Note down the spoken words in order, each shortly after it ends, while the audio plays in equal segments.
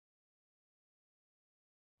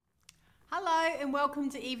Hello and welcome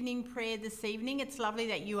to evening prayer this evening. It's lovely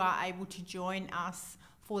that you are able to join us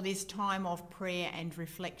for this time of prayer and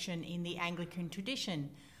reflection in the Anglican tradition.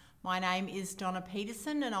 My name is Donna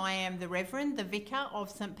Petersen and I am the Reverend, the Vicar of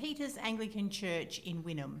St Peter's Anglican Church in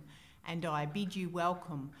Wynnum, and I bid you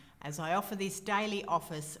welcome as I offer this daily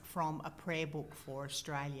office from a prayer book for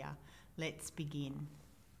Australia. Let's begin.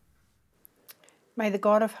 May the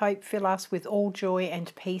God of hope fill us with all joy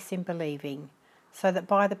and peace in believing, so that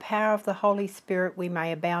by the power of the Holy Spirit we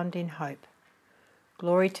may abound in hope.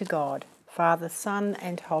 Glory to God, Father, Son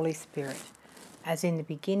and Holy Spirit, as in the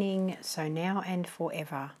beginning, so now and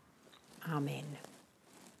forever. Amen.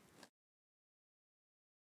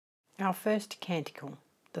 Our first canticle,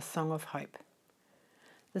 the Song of Hope.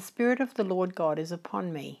 The Spirit of the Lord God is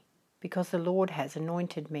upon me, because the Lord has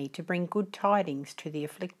anointed me to bring good tidings to the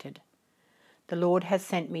afflicted. The Lord has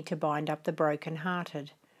sent me to bind up the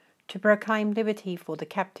broken-hearted, to proclaim liberty for the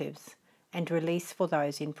captives and release for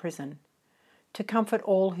those in prison, to comfort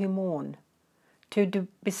all who mourn, to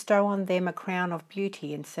bestow on them a crown of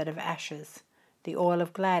beauty instead of ashes, the oil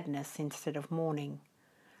of gladness instead of mourning,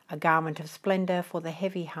 a garment of splendour for the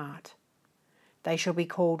heavy heart. They shall be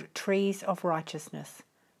called trees of righteousness,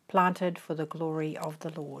 planted for the glory of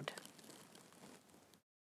the Lord.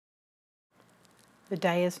 The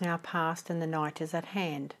day is now past and the night is at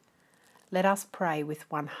hand. Let us pray with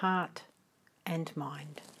one heart and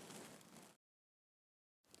mind.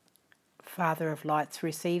 Father of lights,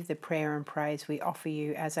 receive the prayer and praise we offer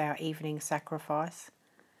you as our evening sacrifice.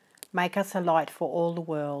 Make us a light for all the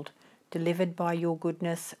world, delivered by your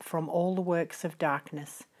goodness from all the works of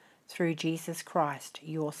darkness, through Jesus Christ,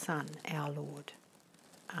 your Son, our Lord.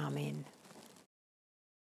 Amen.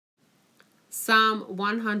 Psalm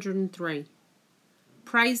 103.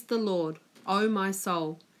 Praise the Lord, O my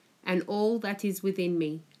soul, and all that is within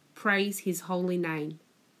me, praise his holy name.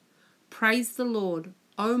 Praise the Lord,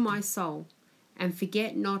 O my soul, and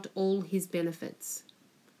forget not all his benefits,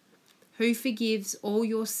 who forgives all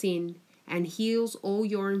your sin and heals all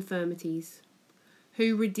your infirmities,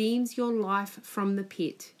 who redeems your life from the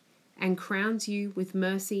pit and crowns you with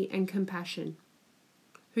mercy and compassion,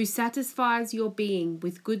 who satisfies your being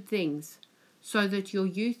with good things, so that your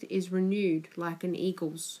youth is renewed like an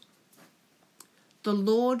eagle's. The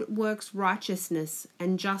Lord works righteousness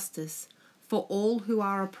and justice for all who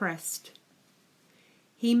are oppressed.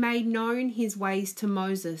 He made known his ways to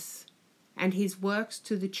Moses, and his works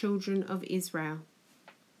to the children of Israel.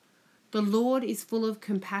 The Lord is full of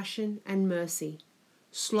compassion and mercy,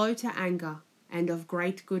 slow to anger, and of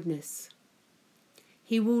great goodness.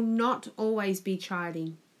 He will not always be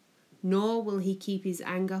chiding, nor will he keep his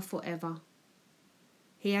anger forever.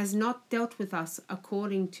 He has not dealt with us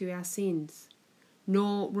according to our sins,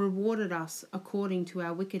 nor rewarded us according to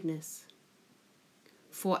our wickedness.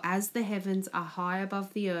 For as the heavens are high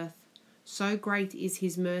above the earth, so great is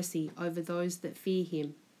his mercy over those that fear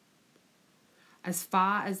him. As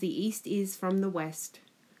far as the east is from the west,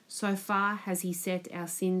 so far has he set our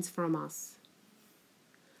sins from us.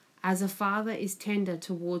 As a father is tender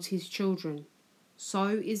towards his children, so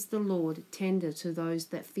is the Lord tender to those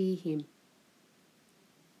that fear him.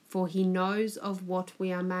 For he knows of what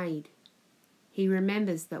we are made. He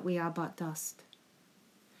remembers that we are but dust.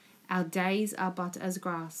 Our days are but as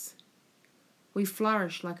grass. We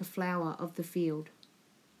flourish like a flower of the field.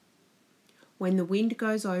 When the wind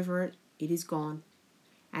goes over it, it is gone,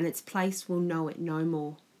 and its place will know it no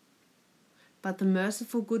more. But the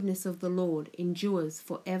merciful goodness of the Lord endures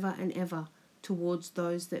for ever and ever towards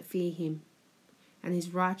those that fear him, and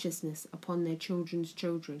his righteousness upon their children's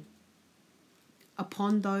children,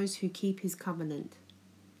 upon those who keep his covenant,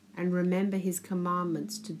 and remember his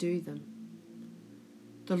commandments to do them.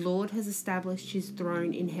 The Lord has established his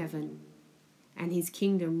throne in heaven, and his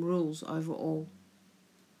kingdom rules over all.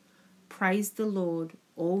 Praise the Lord,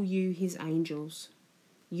 all you his angels,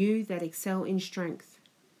 you that excel in strength,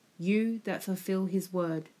 you that fulfill his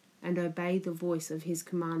word and obey the voice of his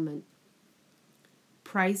commandment.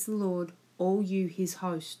 Praise the Lord, all you his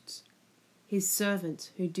hosts, his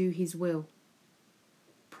servants who do his will.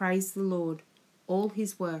 Praise the Lord, all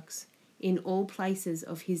his works, in all places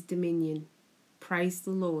of his dominion. Praise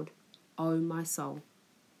the Lord, O my soul.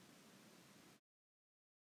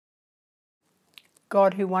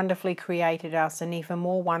 God, who wonderfully created us and even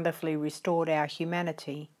more wonderfully restored our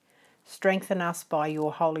humanity, strengthen us by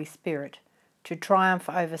your Holy Spirit to triumph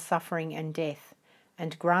over suffering and death,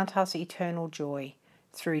 and grant us eternal joy,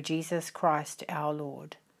 through Jesus Christ our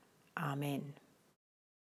Lord. Amen.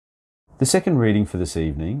 The second reading for this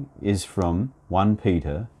evening is from 1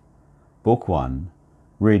 Peter, Book 1,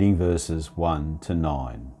 reading verses 1 to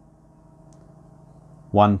 9.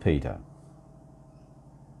 1 Peter.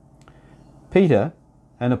 Peter,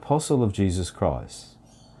 an apostle of Jesus Christ,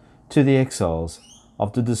 to the exiles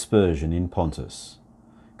of the dispersion in Pontus,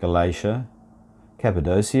 Galatia,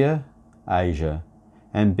 Cappadocia, Asia,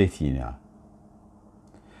 and Bithynia,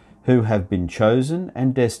 who have been chosen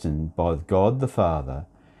and destined by God the Father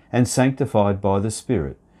and sanctified by the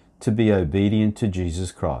Spirit to be obedient to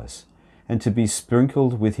Jesus Christ and to be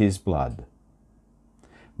sprinkled with his blood.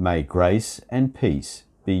 May grace and peace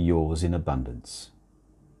be yours in abundance.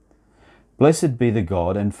 Blessed be the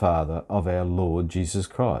God and Father of our Lord Jesus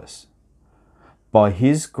Christ. By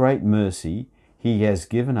his great mercy, he has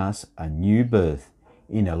given us a new birth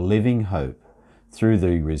in a living hope through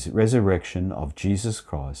the resurrection of Jesus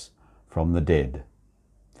Christ from the dead,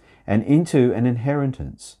 and into an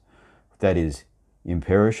inheritance that is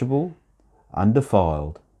imperishable,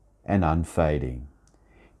 undefiled, and unfading,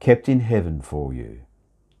 kept in heaven for you,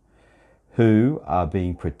 who are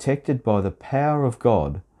being protected by the power of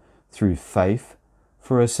God through faith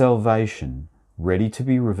for a salvation ready to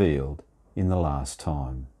be revealed in the last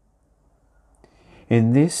time.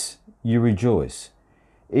 In this you rejoice,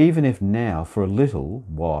 even if now for a little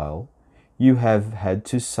while you have had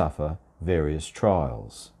to suffer various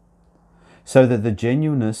trials, so that the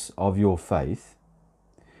genuineness of your faith,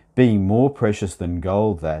 being more precious than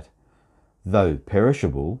gold that, though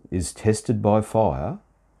perishable, is tested by fire,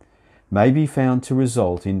 may be found to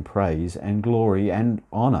result in praise and glory and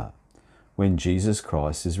honour when Jesus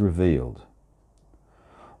Christ is revealed.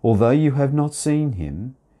 Although you have not seen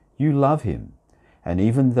him, you love him, and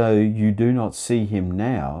even though you do not see him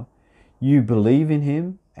now, you believe in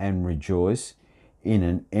him and rejoice in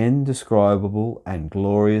an indescribable and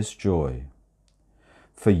glorious joy.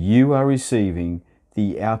 For you are receiving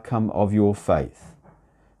the outcome of your faith,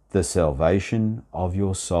 the salvation of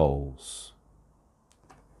your souls.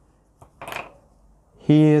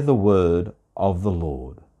 Hear the word of the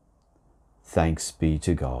Lord. Thanks be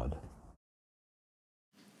to God.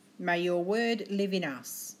 May your word live in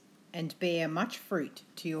us and bear much fruit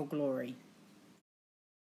to your glory.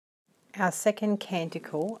 Our second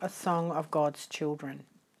canticle, a song of God's children.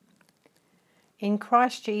 In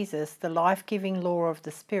Christ Jesus, the life-giving law of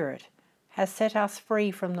the Spirit has set us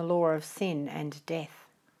free from the law of sin and death.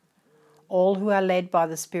 All who are led by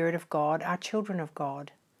the Spirit of God are children of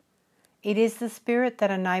God. It is the Spirit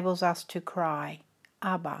that enables us to cry,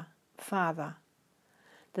 Abba, Father.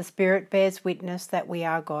 The Spirit bears witness that we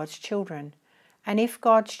are God's children, and if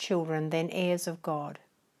God's children, then heirs of God.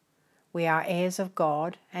 We are heirs of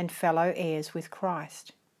God and fellow heirs with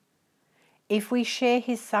Christ. If we share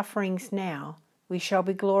his sufferings now, we shall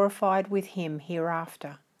be glorified with him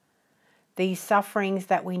hereafter. These sufferings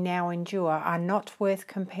that we now endure are not worth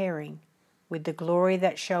comparing with the glory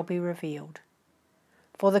that shall be revealed.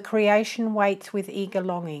 For the creation waits with eager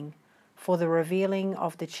longing for the revealing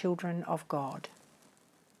of the children of God.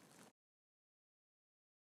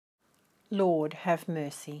 Lord, have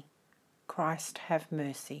mercy. Christ, have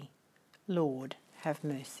mercy. Lord, have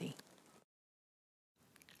mercy.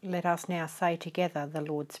 Let us now say together the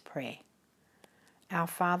Lord's Prayer. Our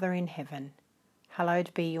Father in heaven,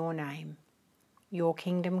 hallowed be your name. Your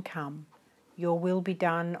kingdom come, your will be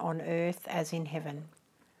done on earth as in heaven.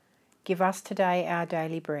 Give us today our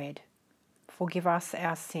daily bread. Forgive us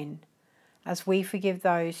our sin, as we forgive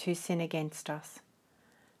those who sin against us.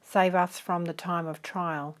 Save us from the time of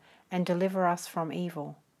trial, and deliver us from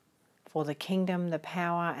evil. For the kingdom, the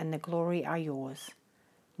power, and the glory are yours,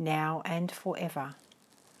 now and forever.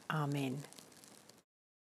 Amen.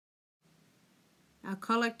 Our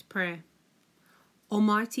collect prayer.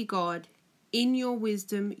 Almighty God, in your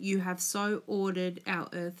wisdom you have so ordered our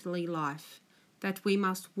earthly life that we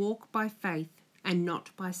must walk by faith and not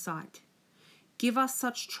by sight. Give us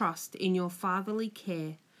such trust in your fatherly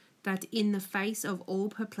care that in the face of all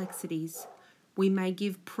perplexities we may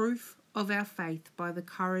give proof of our faith by the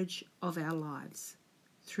courage of our lives.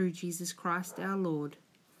 Through Jesus Christ our Lord.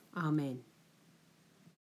 Amen.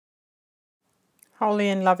 Holy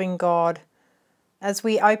and loving God, as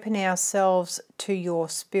we open ourselves to your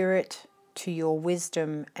Spirit, to your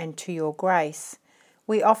wisdom, and to your grace,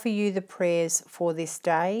 we offer you the prayers for this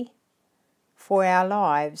day, for our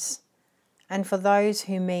lives, and for those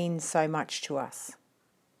who mean so much to us.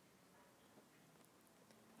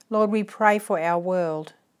 Lord, we pray for our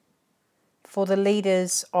world, for the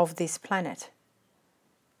leaders of this planet,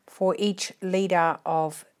 for each leader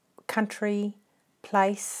of country,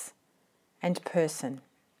 place, and person.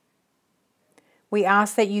 We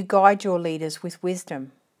ask that you guide your leaders with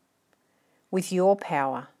wisdom, with your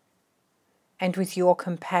power, and with your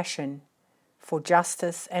compassion for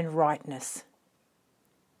justice and rightness.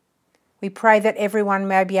 We pray that everyone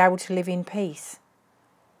may be able to live in peace,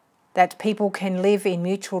 that people can live in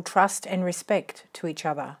mutual trust and respect to each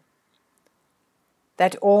other,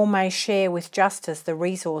 that all may share with justice the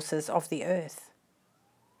resources of the earth.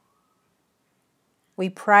 We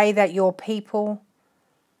pray that your people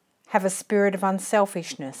have a spirit of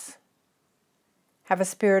unselfishness, have a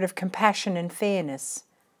spirit of compassion and fairness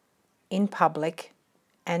in public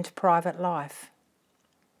and private life.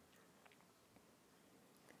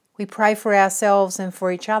 We pray for ourselves and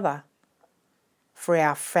for each other, for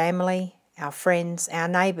our family, our friends, our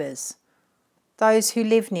neighbours, those who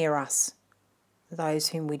live near us, those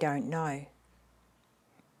whom we don't know.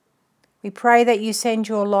 We pray that you send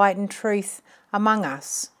your light and truth among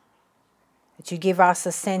us, that you give us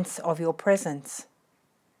a sense of your presence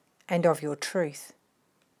and of your truth,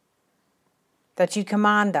 that you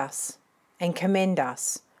command us and commend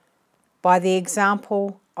us by the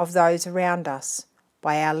example of those around us,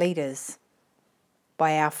 by our leaders,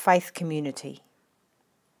 by our faith community.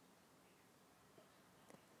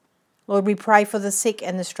 Lord, we pray for the sick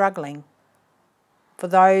and the struggling, for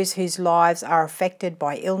those whose lives are affected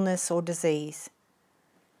by illness or disease,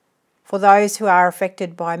 for those who are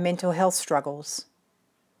affected by mental health struggles,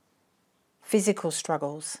 physical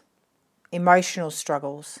struggles, emotional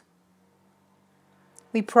struggles.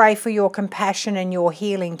 We pray for your compassion and your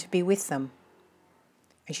healing to be with them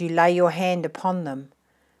as you lay your hand upon them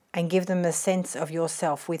and give them a sense of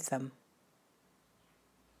yourself with them.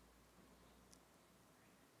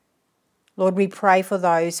 Lord, we pray for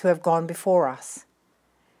those who have gone before us,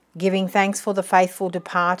 giving thanks for the faithful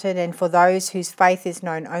departed and for those whose faith is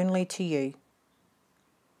known only to you.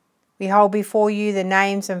 We hold before you the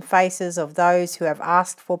names and faces of those who have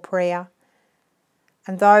asked for prayer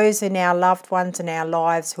and those in our loved ones in our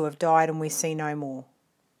lives who have died and we see no more.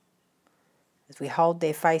 As we hold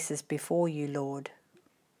their faces before you, Lord,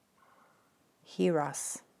 hear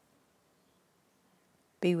us,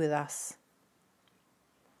 be with us,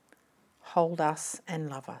 hold us and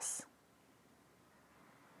love us.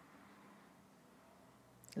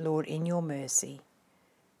 Lord, in your mercy,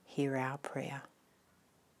 hear our prayer.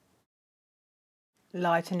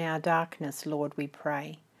 Lighten our darkness, Lord, we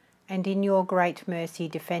pray, and in your great mercy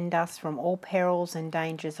defend us from all perils and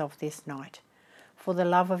dangers of this night, for the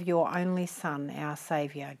love of your only Son, our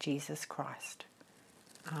Saviour, Jesus Christ.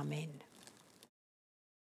 Amen.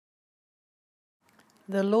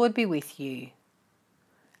 The Lord be with you.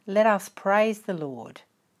 Let us praise the Lord.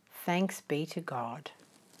 Thanks be to God.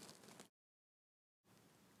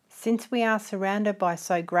 Since we are surrounded by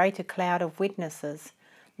so great a cloud of witnesses,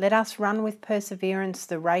 let us run with perseverance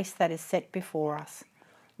the race that is set before us,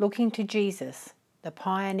 looking to Jesus, the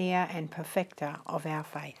pioneer and perfecter of our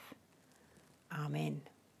faith. Amen.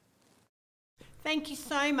 Thank you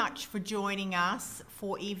so much for joining us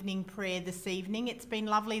for evening prayer this evening. It's been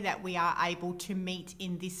lovely that we are able to meet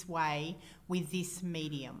in this way with this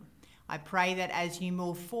medium. I pray that as you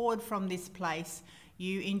move forward from this place,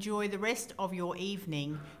 you enjoy the rest of your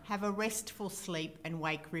evening, have a restful sleep and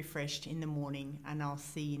wake refreshed in the morning, and I'll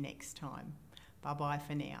see you next time. Bye-bye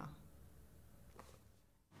for now.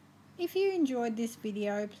 If you enjoyed this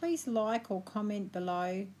video, please like or comment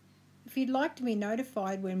below. If you'd like to be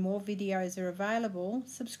notified when more videos are available,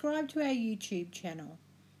 subscribe to our YouTube channel.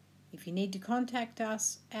 If you need to contact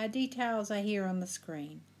us, our details are here on the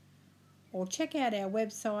screen. Or check out our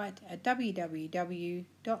website at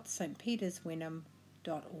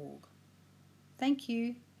www.stpeterswynnum.org. Thank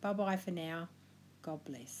you. Bye-bye for now. God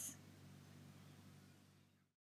bless.